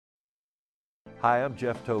Hi, I'm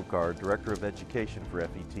Jeff Tokar, Director of Education for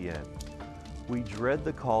FETN. We dread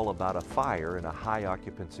the call about a fire in a high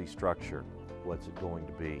occupancy structure. What's it going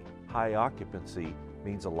to be? High occupancy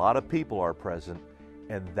means a lot of people are present,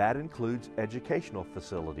 and that includes educational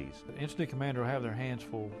facilities. The incident commander will have their hands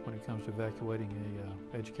full when it comes to evacuating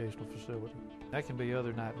a educational facility. That can be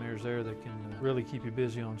other nightmares there that can really keep you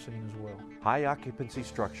busy on scene as well. High occupancy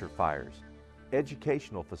structure fires,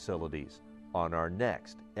 educational facilities on our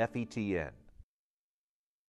next FETN.